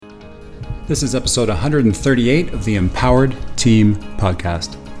This is episode 138 of the Empowered Team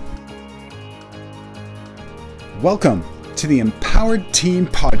Podcast. Welcome to the Empowered Team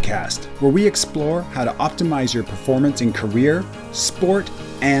Podcast, where we explore how to optimize your performance in career, sport,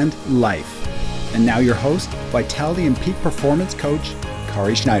 and life. And now your host, Vitality and Peak Performance Coach,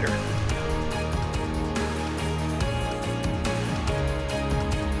 Kari Schneider.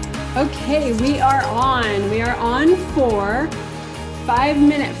 Okay, we are on for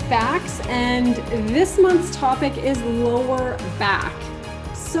 5-minute facts, and this month's topic is lower back.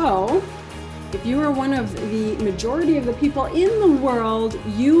 So, if you are one of the majority of the people in the world,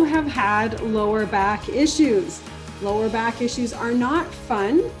 you have had lower back issues. Lower back issues are not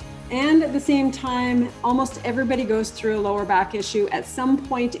fun, and at the same time, almost everybody goes through a lower back issue at some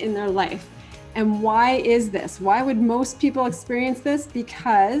point in their life. And why is this? Why would most people experience this?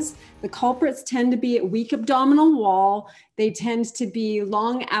 Because the culprits tend to be a weak abdominal wall. They tend to be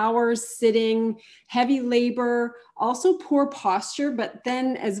long hours sitting, heavy labor, also poor posture, but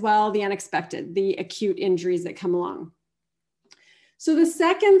then as well, the unexpected, the acute injuries that come along. So the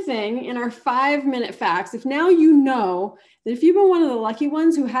second thing in our 5-minute facts, if now you know that if you've been one of the lucky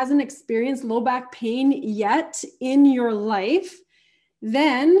ones who hasn't experienced low back pain yet in your life,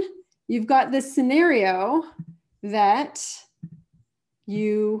 then you've got this scenario that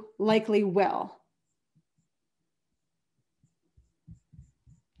you likely will.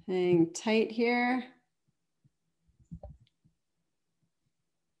 Hang tight here.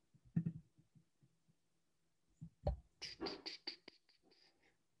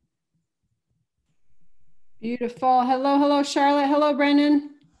 Beautiful. Hello, Charlotte. Hello,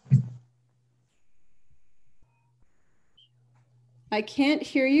 Brendan. I can't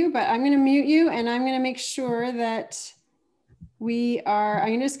hear you, but I'm going to mute you and I'm going to make sure that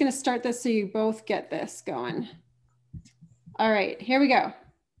I'm just going to start this so you both get this going. All right, here we go.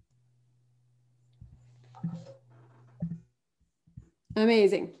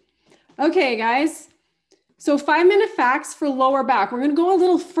 Amazing. Okay, guys. So 5-minute facts for lower back. We're going to go a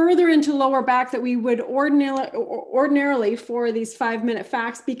little further into lower back that we would ordinarily for these 5-minute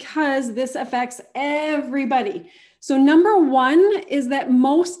facts because this affects everybody. So number one is that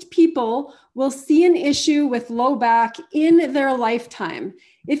most people will see an issue with low back in their lifetime.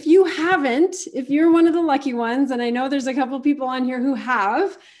 If you're one of the lucky ones, and I know there's a couple of people on here who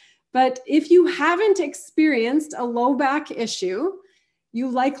have, but if you haven't experienced a low back issue, you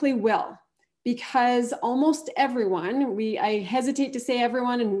likely will. Because almost everyone, I hesitate to say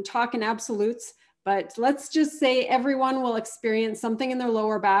everyone and talk in absolutes, but let's just say everyone will experience something in their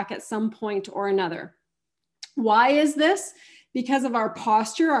lower back at some point or another. Why is this? Because of our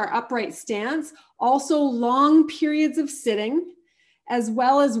posture, our upright stance, also long periods of sitting, as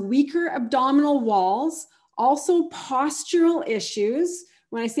well as weaker abdominal walls, also postural issues.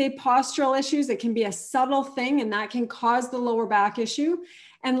 When I say postural issues, it can be a subtle thing and that can cause the lower back issue.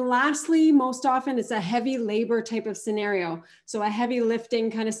 And lastly, most often it's a heavy labor type of scenario. So a heavy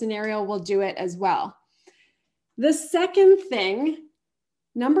lifting kind of scenario will do it as well. The second thing,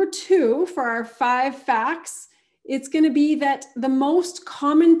 number 2 for our 5 facts, it's going to be that the most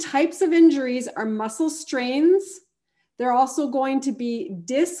common types of injuries are muscle strains. They're also going to be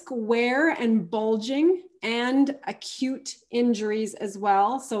disc wear and bulging and acute injuries as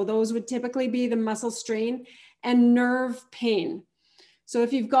well. So those would typically be the muscle strain and nerve pain. So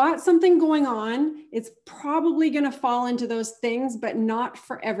if you've got something going on, it's probably going to fall into those things, but not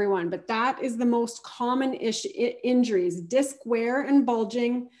for everyone. But that is the most common injuries: disc wear and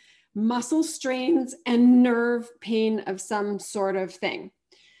bulging, muscle strains, and nerve pain of some sort of thing.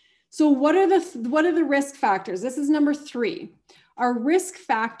 So what are the risk factors? This is number 3. Our risk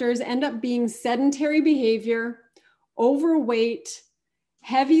factors end up being sedentary behavior, overweight,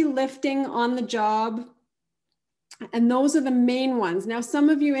 heavy lifting on the job, and those are the main ones. Now, some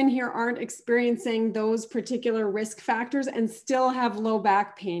of you in here aren't experiencing those particular risk factors and still have low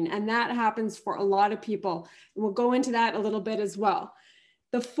back pain. And that happens for a lot of people. And we'll go into that a little bit as well.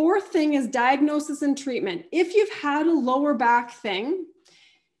 The 4th thing is diagnosis and treatment. If you've had a lower back thing,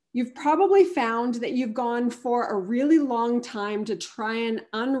 you've probably found that you've gone for a really long time to try and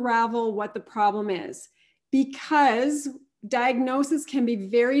unravel what the problem is, because diagnosis can be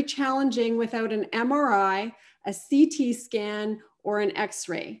very challenging without an MRI, a CT scan, or an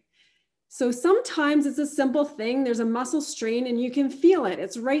X-ray. So sometimes it's a simple thing. There's a muscle strain and you can feel it.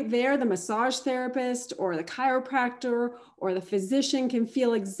 It's right there. The massage therapist or the chiropractor or the physician can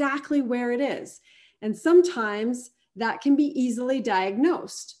feel exactly where it is. And sometimes that can be easily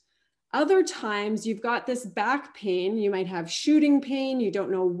diagnosed. Other times you've got this back pain. You might have shooting pain. You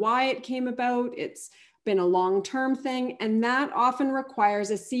don't know why it came about. It's been a long-term thing, and that often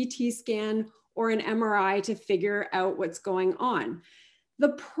requires a CT scan or an MRI to figure out what's going on.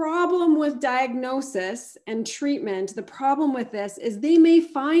 The problem with diagnosis and treatment, the problem with this is they may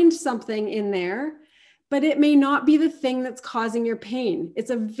find something in there, but it may not be the thing that's causing your pain. It's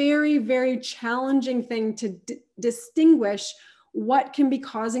a very, very challenging thing to distinguish what can be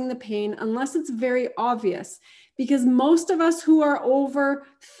causing the pain unless it's very obvious. Because most of us who are over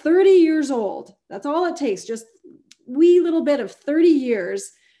 30 years old, that's all it takes, just wee little bit of 30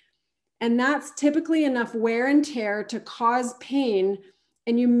 years. And that's typically enough wear and tear to cause pain.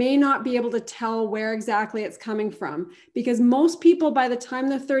 And you may not be able to tell where exactly it's coming from, because most people, by the time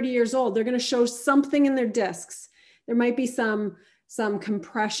they're 30 years old, they're going to show something in their discs. There might be some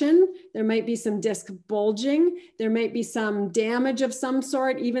compression, there might be some disc bulging, there might be some damage of some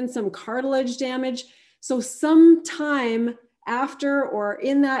sort, even some cartilage damage. So sometime after or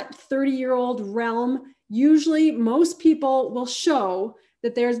in that 30-year-old realm, usually most people will show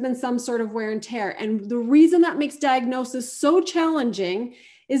that there's been some sort of wear and tear. And the reason that makes diagnosis so challenging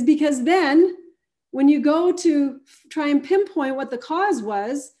is because then when you go to try and pinpoint what the cause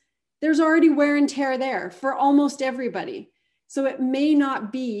was, there's already wear and tear there for almost everybody. So it may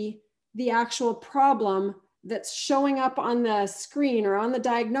not be the actual problem that's showing up on the screen or on the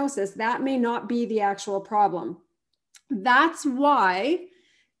diagnosis. That may not be the actual problem. That's why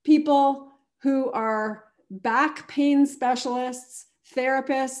people who are back pain specialists,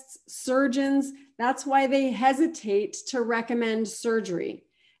 therapists, surgeons, that's why they hesitate to recommend surgery.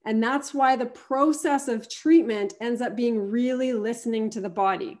 And that's why the process of treatment ends up being really listening to the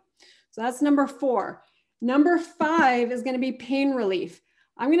body. So that's number 4. Number 5 is going to be pain relief.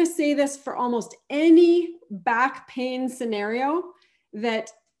 I'm going to say this for almost any back pain scenario, that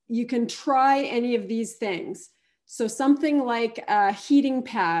you can try any of these things. So something like a heating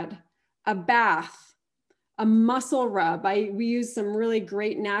pad, a bath, a muscle rub. We use some really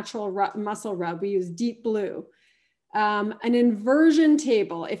great natural muscle rub. We use Deep Blue. An inversion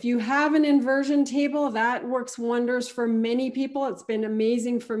table. If you have an inversion table, that works wonders for many people. It's been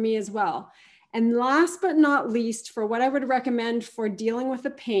amazing for me as well. And last but not least, for what I would recommend for dealing with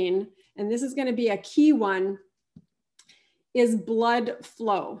the pain, and this is going to be a key one, is blood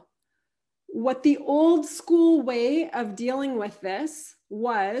flow. What the old school way of dealing with this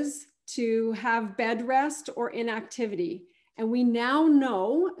was to have bed rest or inactivity. And we now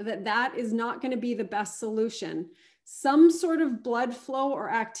know that that is not going to be the best solution. Some sort of blood flow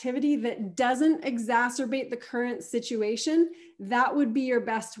or activity that doesn't exacerbate the current situation, that would be your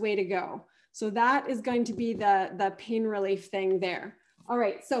best way to go. So that is going to be the pain relief thing there. All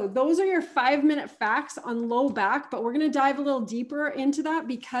right, so those are your 5-minute facts on low back, but we're going to dive a little deeper into that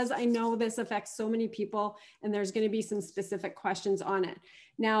because I know this affects so many people and there's going to be some specific questions on it.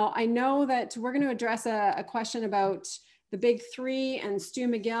 Now, I know that we're going to address a question about the big 3 and Stu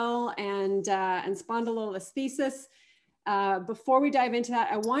McGill and spondylolisthesis. Before we dive into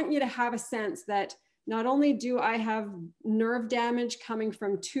that, I want you to have a sense that not only do I have nerve damage coming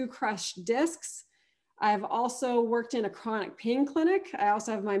from 2 crushed discs, I've also worked in a chronic pain clinic. I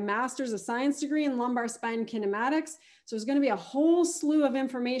also have my master's of science degree in lumbar spine kinematics. So there's going to be a whole slew of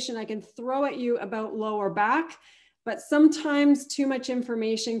information I can throw at you about lower back, but sometimes too much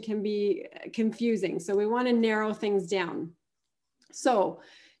information can be confusing. So we want to narrow things down. So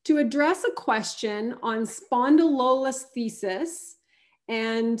to address a question on spondylolisthesis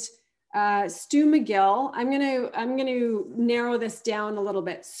and Stu McGill, I'm going to narrow this down a little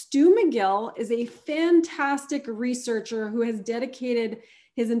bit. Stu McGill is a fantastic researcher who has dedicated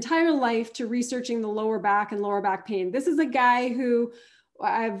his entire life to researching the lower back and lower back pain. This is a guy who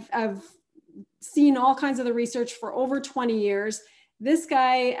I've seen all kinds of the research for over 20 years. This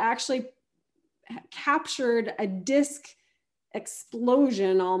guy actually captured a disc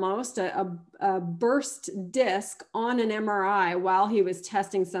explosion, almost a burst disc on an MRI while he was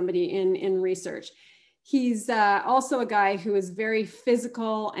testing somebody in research. He's also a guy who is very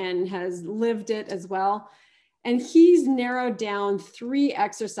physical and has lived it as well. And he's narrowed down 3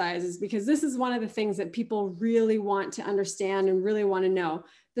 exercises because this is one of the things that people really want to understand and really want to know.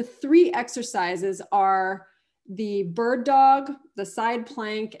 The 3 exercises are the bird dog, the side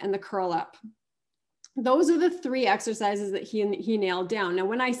plank, and the curl up. Those are the 3 exercises that he nailed down. Now,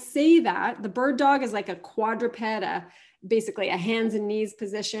 when I say that, the bird dog is like a quadruped, basically a hands and knees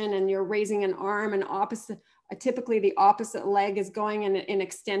position, and you're raising an arm and typically the opposite leg is going in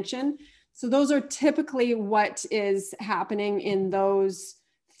extension. So those are typically what is happening in those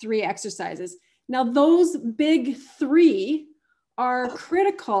 3 exercises. Now, those big 3 are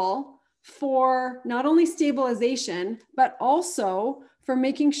critical for not only stabilization, but also for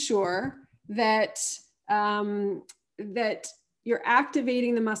making sure that that you're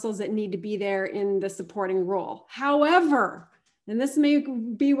activating the muscles that need to be there in the supporting role. However, and this may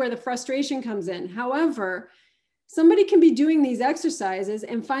be where the frustration comes in. However, somebody can be doing these exercises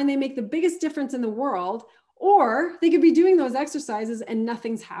and find they make the biggest difference in the world, or they could be doing those exercises and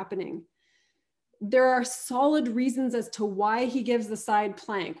nothing's happening. There are solid reasons as to why he gives the side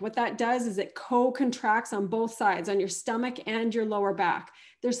plank. What that does is it co-contracts on both sides, on your stomach and your lower back.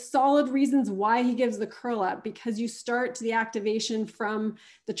 There's solid reasons why he gives the curl up, because you start the activation from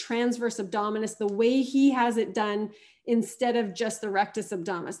the transverse abdominis the way he has it done instead of just the rectus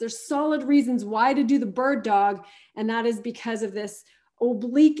abdominis. There's solid reasons why to do the bird dog, and that is because of this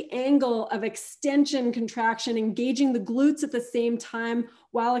oblique angle of extension, contraction, engaging the glutes at the same time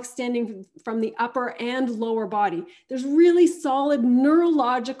while extending from the upper and lower body. There's really solid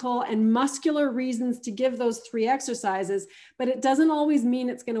neurological and muscular reasons to give those 3 exercises, but it doesn't always mean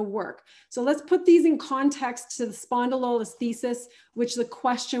it's going to work. So let's put these in context to the spondylolisthesis, which the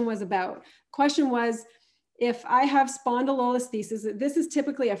question was about. Question was, if I have spondylolisthesis, this is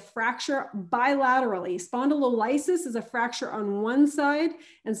typically a fracture bilaterally. Spondylolysis is a fracture on one side,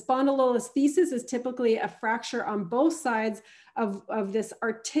 and spondylolisthesis is typically a fracture on both sides of this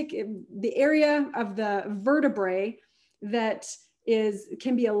the area of the vertebrae that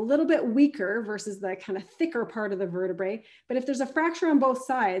can be a little bit weaker versus the kind of thicker part of the vertebrae. But if there's a fracture on both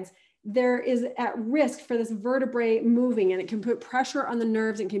sides, there is at risk for this vertebrae moving, and it can put pressure on the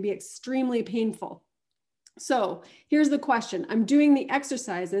nerves and can be extremely painful. So here's the question. I'm doing the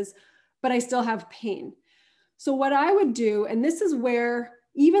exercises, but I still have pain. So what I would do, and this is where,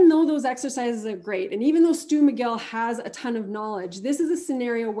 even though those exercises are great, and even though Stu McGill has a ton of knowledge, this is a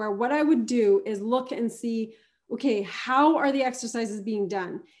scenario where what I would do is look and see, okay, how are the exercises being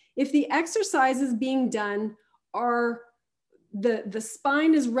done? If the exercises being done are the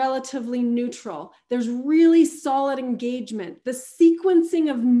spine is relatively neutral, there's really solid engagement, the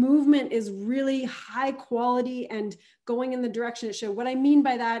sequencing of movement is really high quality and going in the direction it should. What I mean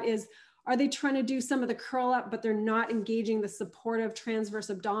by that is, are they trying to do some of the curl up, but they're not engaging the supportive transverse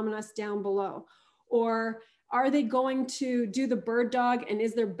abdominis down below? Or are they going to do the bird dog, and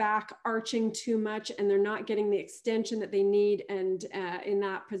is their back arching too much and they're not getting the extension that they need and in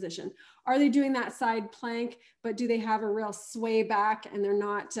that position? Are they doing that side plank, but do they have a real sway back and they're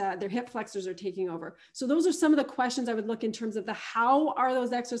not, their hip flexors are taking over? So those are some of the questions I would look in terms of the how are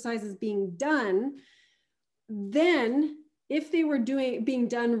those exercises being done. Then if they were being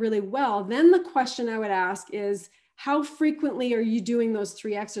done really well, then the question I would ask is, how frequently are you doing those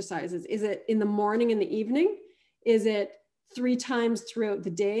 3 exercises? Is it in the morning and the evening? Is it 3 times throughout the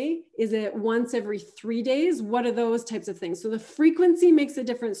day? Is it once every 3 days? What are those types of things? So the frequency makes a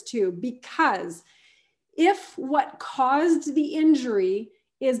difference too, because if what caused the injury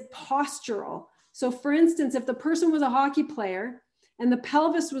is postural, so for instance, if the person was a hockey player and the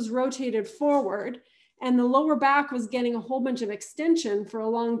pelvis was rotated forward and the lower back was getting a whole bunch of extension for a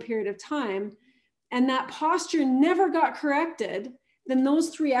long period of time, and that posture never got corrected, then those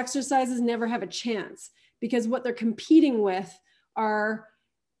 3 exercises never have a chance, because what they're competing with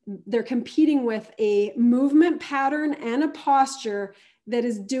they're competing with a movement pattern and a posture that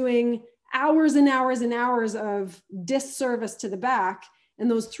is doing hours and hours and hours of disservice to the back. And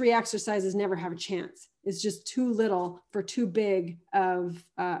those 3 exercises never have a chance. It's just too little for too big of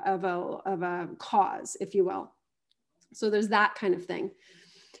a cause, if you will. So there's that kind of thing.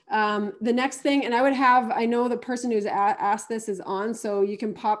 The next thing, and I know the person who's asked this is on, so you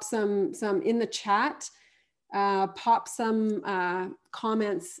can pop some in the chat, pop some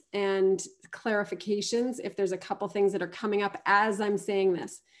comments and clarifications if there's a couple things that are coming up as I'm saying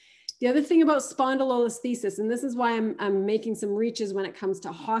this. The other thing about spondylolisthesis, and this is why I'm making some reaches when it comes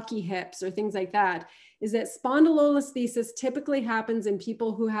to hockey hips or things like that, is that spondylolisthesis typically happens in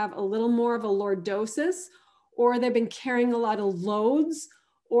people who have a little more of a lordosis, or they've been carrying a lot of loads,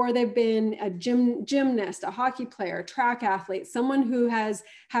 or they've been a gymnast, a hockey player, a track athlete, someone who have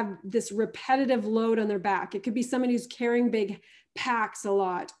this repetitive load on their back. It could be somebody who's carrying big packs a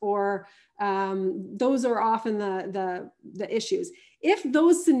lot, or those are often the issues. If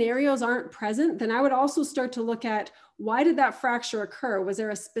those scenarios aren't present, then I would also start to look at, why did that fracture occur? Was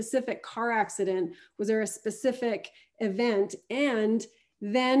there a specific car accident? Was there a specific event? And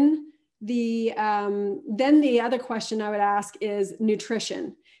then the other question I would ask is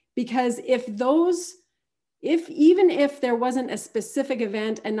nutrition, because even if there wasn't a specific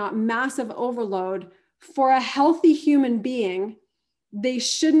event and not massive overload, for a healthy human being, they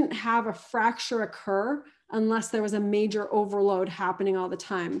shouldn't have a fracture occur unless there was a major overload happening all the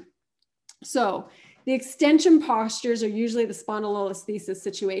time. So The extension postures are usually the spondylolisthesis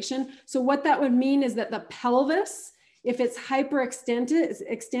situation. So what that would mean is that the pelvis, if it's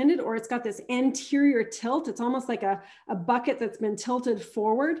hyperextended or it's got this anterior tilt, it's almost like a bucket that's been tilted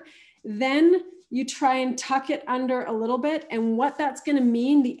forward, then you try and tuck it under a little bit. And what that's going to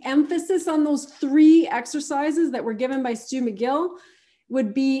mean, the emphasis on those 3 exercises that were given by Stu McGill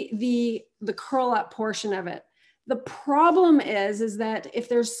would be the curl up portion of it. The problem is that if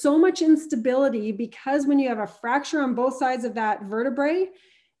there's so much instability, because when you have a fracture on both sides of that vertebrae,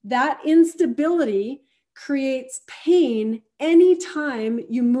 that instability creates pain anytime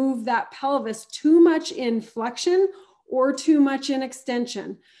you move that pelvis too much in flexion or too much in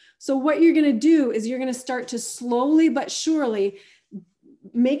extension. So what you're going to do is you're going to start to slowly but surely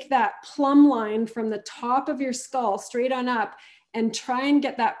make that plumb line from the top of your skull straight on up and try and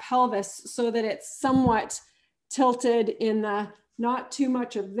get that pelvis so that it's somewhat tilted in the not too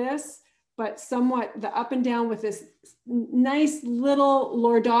much of this, but somewhat the up and down with this nice little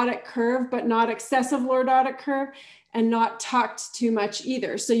lordotic curve, but not excessive lordotic curve and not tucked too much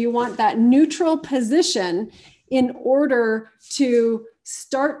either. So you want that neutral position in order to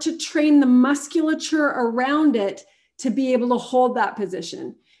start to train the musculature around it to be able to hold that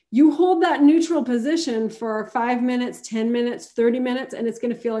position. You hold that neutral position for 5 minutes, 10 minutes, 30 minutes, and it's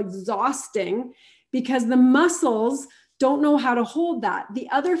going to feel exhausting because the muscles don't know how to hold that. The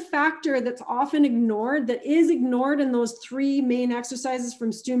other factor that's often ignored, that is ignored in those 3 main exercises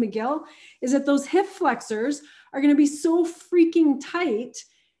from Stu McGill, is that those hip flexors are going to be so freaking tight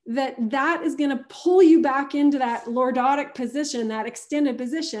that is going to pull you back into that lordotic position, that extended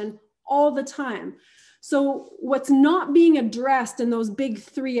position all the time. So what's not being addressed in those big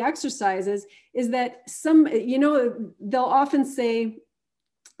 3 exercises is that they'll often say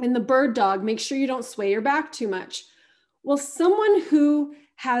in the bird dog, make sure you don't sway your back too much. Well, someone who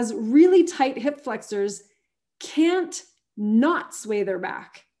has really tight hip flexors can't not sway their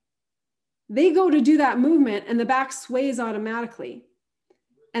back. They go to do that movement and the back sways automatically.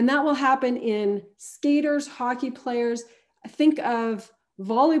 And that will happen in skaters, hockey players. Think of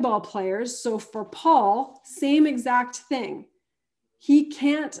volleyball players. So for Paul, same exact thing. He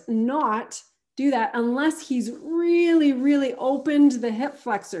can't not do that unless he's really, really opened the hip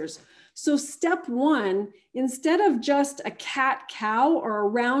flexors. So step 1, instead of just a cat-cow or a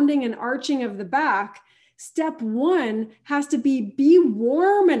rounding and arching of the back, step 1 has to be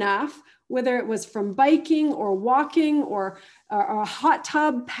warm enough, whether it was from biking or walking or a hot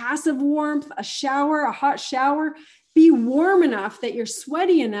tub, passive warmth, a shower, a hot shower. Be warm enough that you're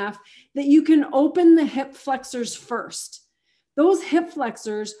sweaty enough that you can open the hip flexors first. Those hip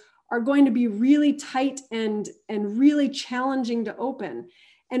flexors are going to be really tight and really challenging to open.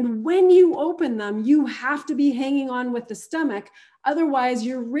 And when you open them, you have to be hanging on with the stomach. Otherwise,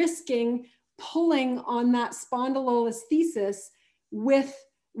 you're risking pulling on that spondylolisthesis with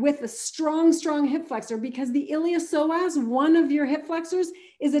a strong hip flexor, because the iliopsoas, one of your hip flexors,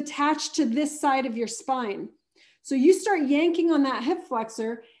 is attached to this side of your spine. So you start yanking on that hip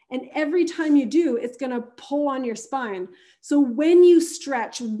flexor, and every time you do, it's going to pull on your spine. So when you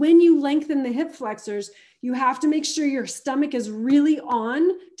stretch, when you lengthen the hip flexors, you have to make sure your stomach is really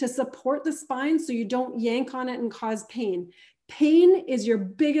on to support the spine so you don't yank on it and cause pain. Pain is your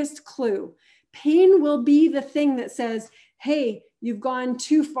biggest clue. Pain will be the thing that says, hey, you've gone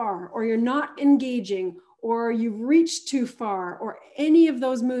too far, or you're not engaging, or you've reached too far, or any of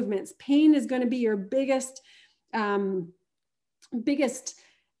those movements. Pain is going to be your biggest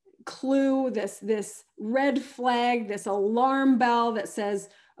clue, this red flag, this alarm bell that says,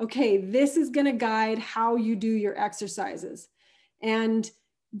 okay, this is going to guide how you do your exercises. And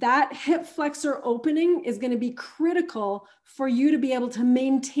that hip flexor opening is going to be critical for you to be able to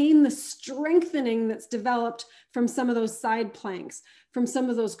maintain the strengthening that's developed from some of those side planks, from some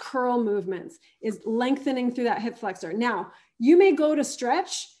of those curl movements, is lengthening through that hip flexor. Now, you may go to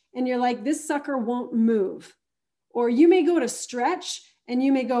stretch and you're like, this sucker won't move. Or you may go to stretch and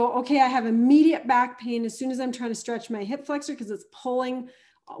you may go, okay, I have immediate back pain as soon as I'm trying to stretch my hip flexor because it's pulling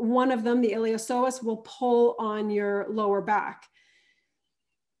one of them, the iliopsoas, will pull on your lower back.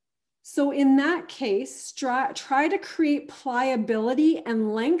 So in that case, try to create pliability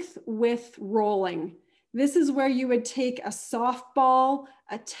and length with rolling. This is where you would take a softball,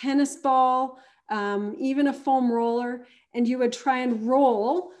 a tennis ball, even a foam roller, and you would try and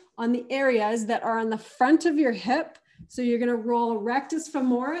roll on the areas that are on the front of your hip. So you're going to roll rectus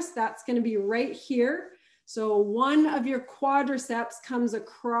femoris. That's going to be right here. So one of your quadriceps comes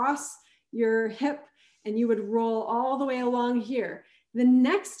across your hip and you would roll all the way along here. The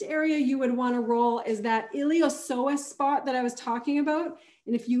next area you would want to roll is that iliopsoas spot that I was talking about.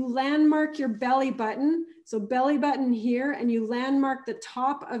 And if you landmark your belly button, so belly button here, and you landmark the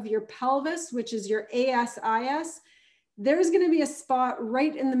top of your pelvis, which is your ASIS, there's going to be a spot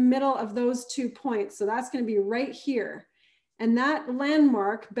right in the middle of those 2 points. So that's going to be right here. And that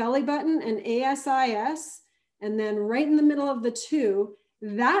landmark, belly button and ASIS, and then right in the middle of the two,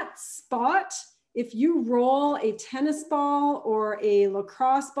 that spot, if you roll a tennis ball or a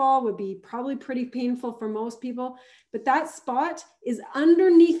lacrosse ball, would be probably pretty painful for most people, but that spot is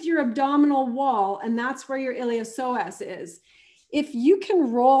underneath your abdominal wall, and that's where your iliopsoas is. If you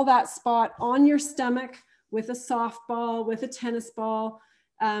can roll that spot on your stomach with a softball, with a tennis ball,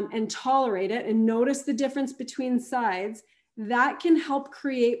 and tolerate it and notice the difference between sides, that can help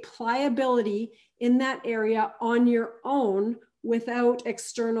create pliability in that area on your own without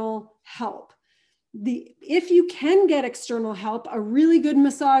external help. If you can get external help, a really good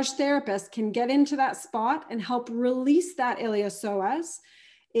massage therapist can get into that spot and help release that iliopsoas.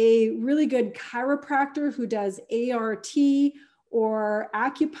 A really good chiropractor who does ART or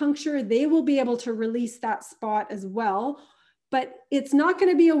acupuncture, they will be able to release that spot as well. But it's not going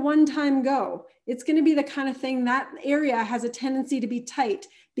to be a one-time go. It's going to be the kind of thing, that area has a tendency to be tight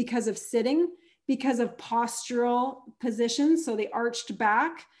because of sitting, because of postural positions, so the arched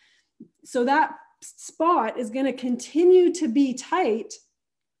back. So that spot is going to continue to be tight.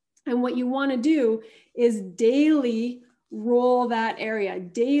 And what you want to do is daily roll that area,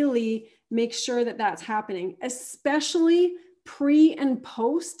 daily make sure that that's happening, especially pre and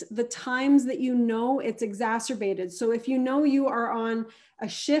post the times that you know it's exacerbated. So if you know you are on a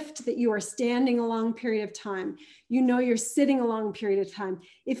shift that you are standing a long period of time, you know you're sitting a long period of time.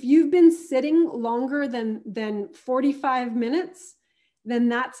 If you've been sitting longer than 45 minutes, then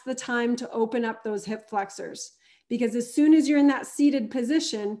that's the time to open up those hip flexors. Because as soon as you're in that seated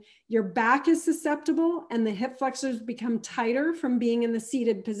position, your back is susceptible and the hip flexors become tighter from being in the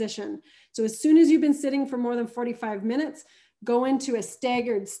seated position. So as soon as you've been sitting for more than 45 minutes, go into a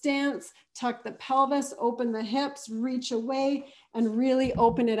staggered stance, tuck the pelvis, open the hips, reach away, and really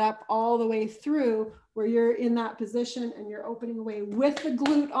open it up all the way through where you're in that position and you're opening away with the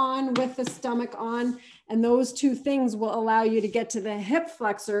glute on, with the stomach on. And those two things will allow you to get to the hip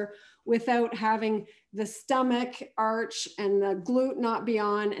flexor without having the stomach arch and the glute not be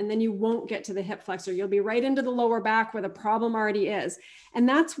on, and then you won't get to the hip flexor. You'll be right into the lower back where the problem already is. And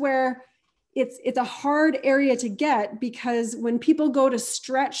that's where it's a hard area to get, because when people go to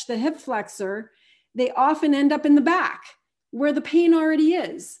stretch the hip flexor, they often end up in the back where the pain already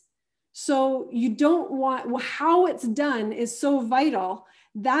is. So you don't want, how it's done is so vital.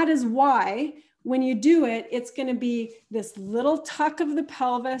 That is why when you do it, it's going to be this little tuck of the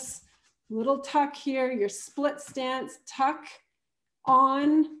pelvis, little tuck here, your split stance, tuck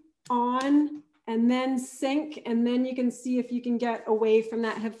on, and then sink. And then you can see if you can get away from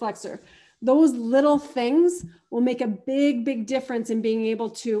that hip flexor. Those little things will make a big, big difference in being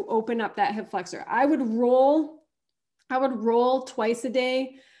able to open up that hip flexor. I would roll twice a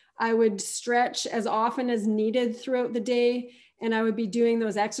day. I would stretch as often as needed throughout the day. And I would be doing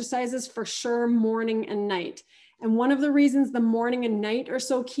those exercises for sure morning and night. And one of the reasons the morning and night are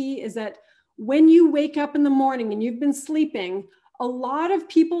so key is that when you wake up in the morning and you've been sleeping, a lot of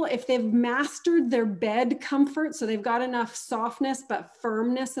people, if they've mastered their bed comfort, so they've got enough softness but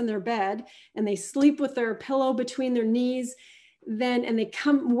firmness in their bed, and they sleep with their pillow between their knees, then, and they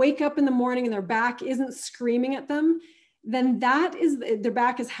wake up in the morning and their back isn't screaming at them, then that is, their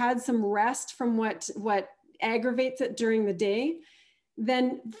back has had some rest from what aggravates it during the day.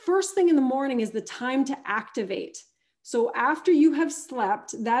 Then first thing in the morning is the time to activate. So after you have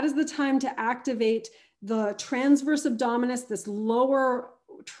slept, that is the time to activate the transverse abdominis, this lower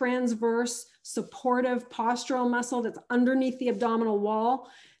transverse supportive postural muscle that's underneath the abdominal wall.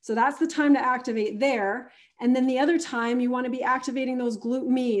 So that's the time to activate there. And then the other time you want to be activating those glute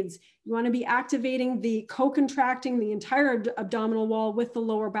medius. You want to be activating the co-contracting the entire abdominal wall with the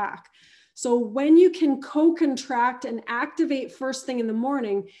lower back. So when you can co-contract and activate first thing in the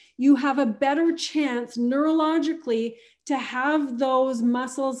morning, you have a better chance neurologically to have those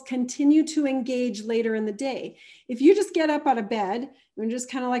muscles continue to engage later in the day. If you just get up out of bed and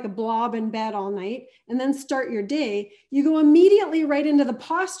just kind of like a blob in bed all night and then start your day, you go immediately right into the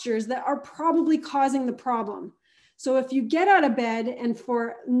postures that are probably causing the problem. So if you get out of bed and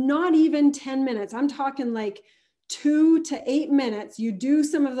for not even 10 minutes, I'm talking like 2 to 8 minutes, you do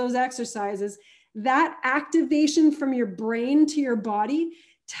some of those exercises, that activation from your brain to your body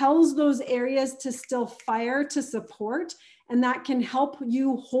tells those areas to still fire, to support, And that can help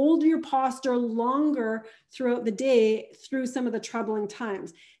you hold your posture longer throughout the day through some of the troubling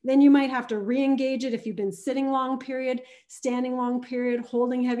times. Then you might have to re-engage it if you've been sitting long period, standing long period,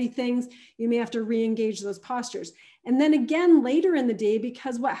 holding heavy things. You may have to re-engage those postures. And then again later in the day,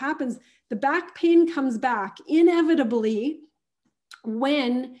 because what happens, the back pain comes back inevitably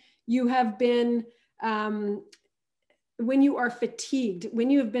when you have been, when you are fatigued, when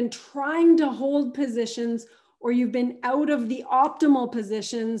you have been trying to hold positions or you've been out of the optimal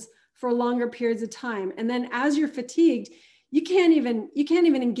positions for longer periods of time. And then as you're fatigued, you can't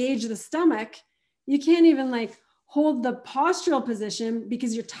even engage the stomach. You can't even like hold the postural position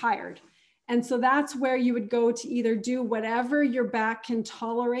because you're tired. And so that's where you would go to either do whatever your back can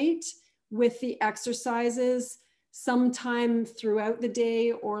tolerate with the exercises sometime throughout the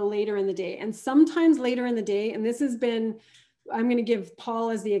day or later in the day. And sometimes later in the day, and this has been, I'm going to give Paul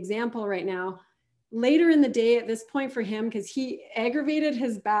as the example right now, later in the day at this point for him, because he aggravated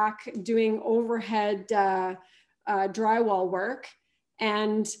his back doing overhead drywall work.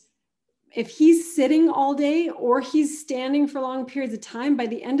 And if he's sitting all day or he's standing for long periods of time, by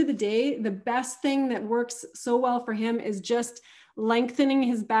the end of the day, the best thing that works so well for him is just lengthening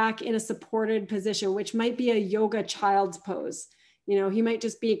his back in a supported position, which might be a yoga child's pose. You know, he might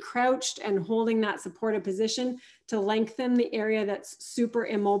just be crouched and holding that supported position to lengthen the area that's super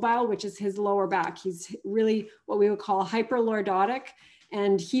immobile, which is his lower back. He's really what we would call hyperlordotic,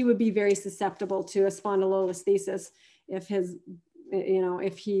 and he would be very susceptible to a spondylolisthesis if his, you know,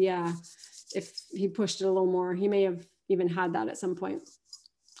 if he pushed it a little more. He may have even had that at some point.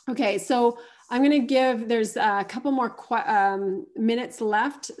 Okay, so I'm going to give, there's a couple more minutes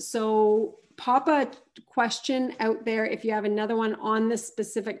left. So pop a question out there if you have another one on this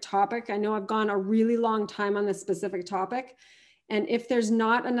specific topic. I know I've gone a really long time on this specific topic. And if there's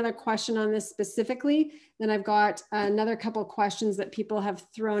not another question on this specifically, then I've got another couple questions that people have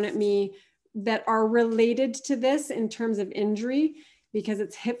thrown at me that are related to this in terms of injury, because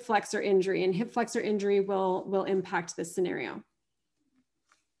it's hip flexor injury, and hip flexor injury will impact this scenario.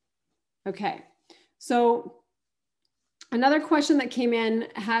 Okay, so another question that came in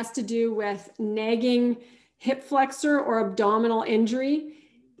has to do with nagging hip flexor or abdominal injury.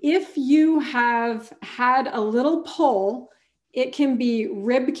 If you have had a little pull, it can be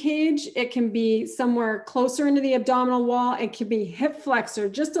rib cage, it can be somewhere closer into the abdominal wall, it can be hip flexor,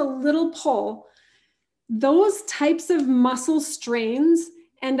 just a little pull. Those types of muscle strains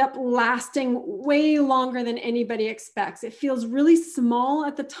end up lasting way longer than anybody expects. It feels really small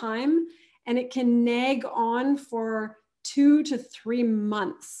at the time, and it can nag on for 2 to 3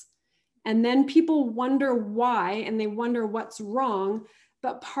 months. And then people wonder why, and they wonder what's wrong.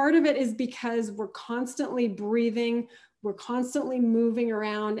 But part of it is because we're constantly breathing, we're constantly moving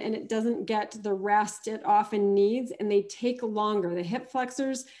around, and it doesn't get the rest it often needs, and they take longer. The hip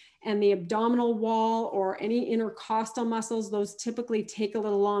flexors and the abdominal wall or any intercostal muscles, those typically take a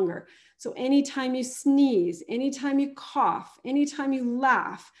little longer. So anytime you sneeze, anytime you cough, anytime you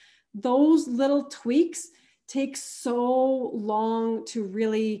laugh, those little tweaks take so long to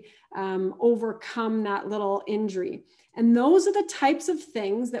really overcome that little injury. And those are the types of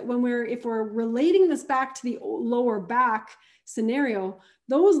things that if we're relating this back to the lower back scenario,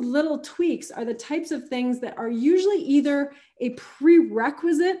 those little tweaks are the types of things that are usually either a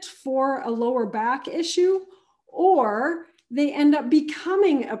prerequisite for a lower back issue, or they end up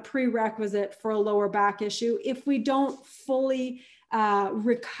becoming a prerequisite for a lower back issue if we don't fully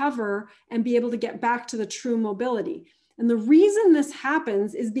recover and be able to get back to the true mobility. And the reason this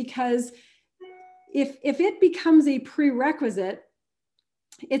happens is because if it becomes a prerequisite,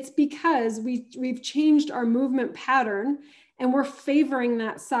 it's because we've changed our movement pattern and we're favoring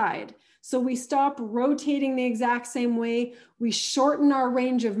that side. So we stop rotating the exact same way, we shorten our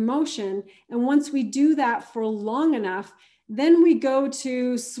range of motion. And once we do that for long enough, then we go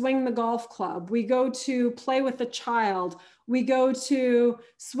to swing the golf club, we go to play with the child, we go to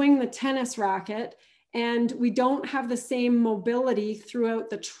swing the tennis racket, and we don't have the same mobility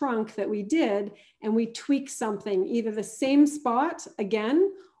throughout the trunk that we did, and we tweak something, either the same spot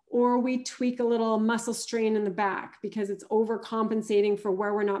again, or we tweak a little muscle strain in the back because it's overcompensating for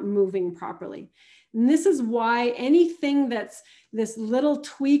where we're not moving properly. And this is why anything that's this little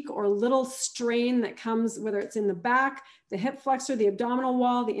tweak or little strain that comes, whether it's in the back, the hip flexor, the abdominal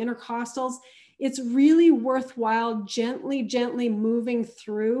wall, the intercostals, it's really worthwhile gently moving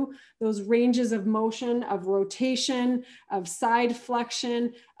through those ranges of motion, of rotation, of side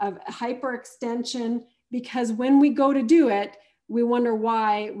flexion, of hyperextension, because when we go to do it, we wonder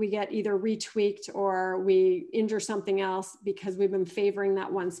why we get either retweaked or we injure something else because we've been favoring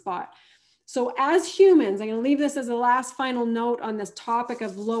that one spot. So as humans, I'm going to leave this as a last final note on this topic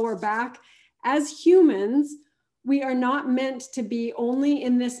of lower back. As humans, we are not meant to be only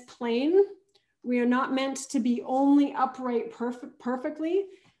in this plane. We are not meant to be only upright perfectly.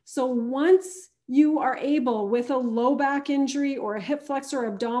 So once you are able, with a low back injury or a hip flexor or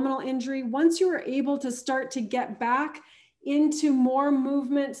abdominal injury, once you are able to start to get back into more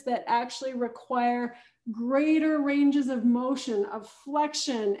movements that actually require greater ranges of motion, of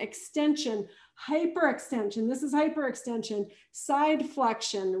flexion, extension, hyperextension, this is hyperextension, side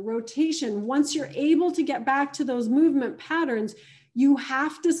flexion, rotation. Once you're able to get back to those movement patterns, you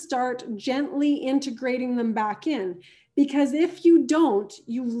have to start gently integrating them back in. Because if you don't,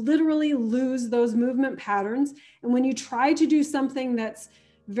 you literally lose those movement patterns. And when you try to do something that's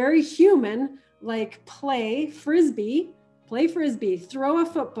very human, like play frisbee, throw a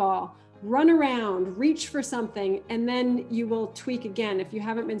football, run around, reach for something, and then you will tweak again if you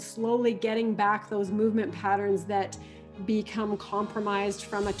haven't been slowly getting back those movement patterns that become compromised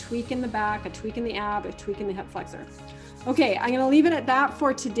from a tweak in the back, a tweak in the ab, a tweak in the hip flexor. Okay, I'm gonna leave it at that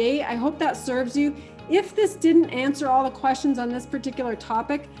for today. I hope that serves you. If this didn't answer all the questions on this particular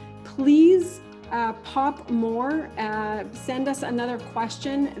topic, please pop more, send us another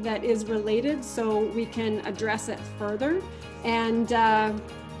question that is related so we can address it further, and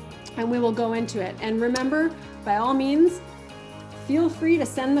we will go into it. And remember, by all means, feel free to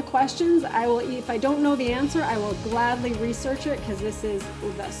send the questions. I will, if I don't know the answer, I will gladly research it, because this is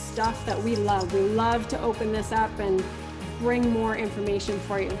the stuff that we love. We love to open this up and bring more information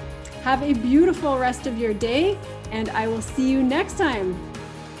for you. Have a beautiful rest of your day, and I will see you next time.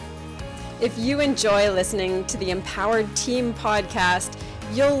 If you enjoy listening to the Empowered Team podcast,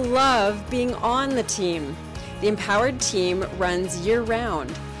 you'll love being on the team. The Empowered Team runs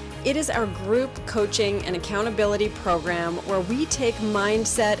year-round. It is our group coaching and accountability program where we take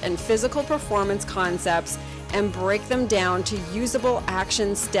mindset and physical performance concepts and break them down to usable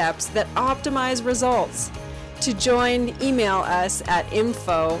action steps that optimize results. To join, email us at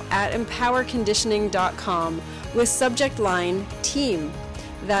info@empowerconditioning.com with subject line team.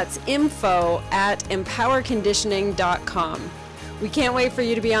 That's info@empowerconditioning.com. We can't wait for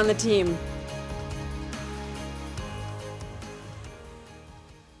you to be on the team.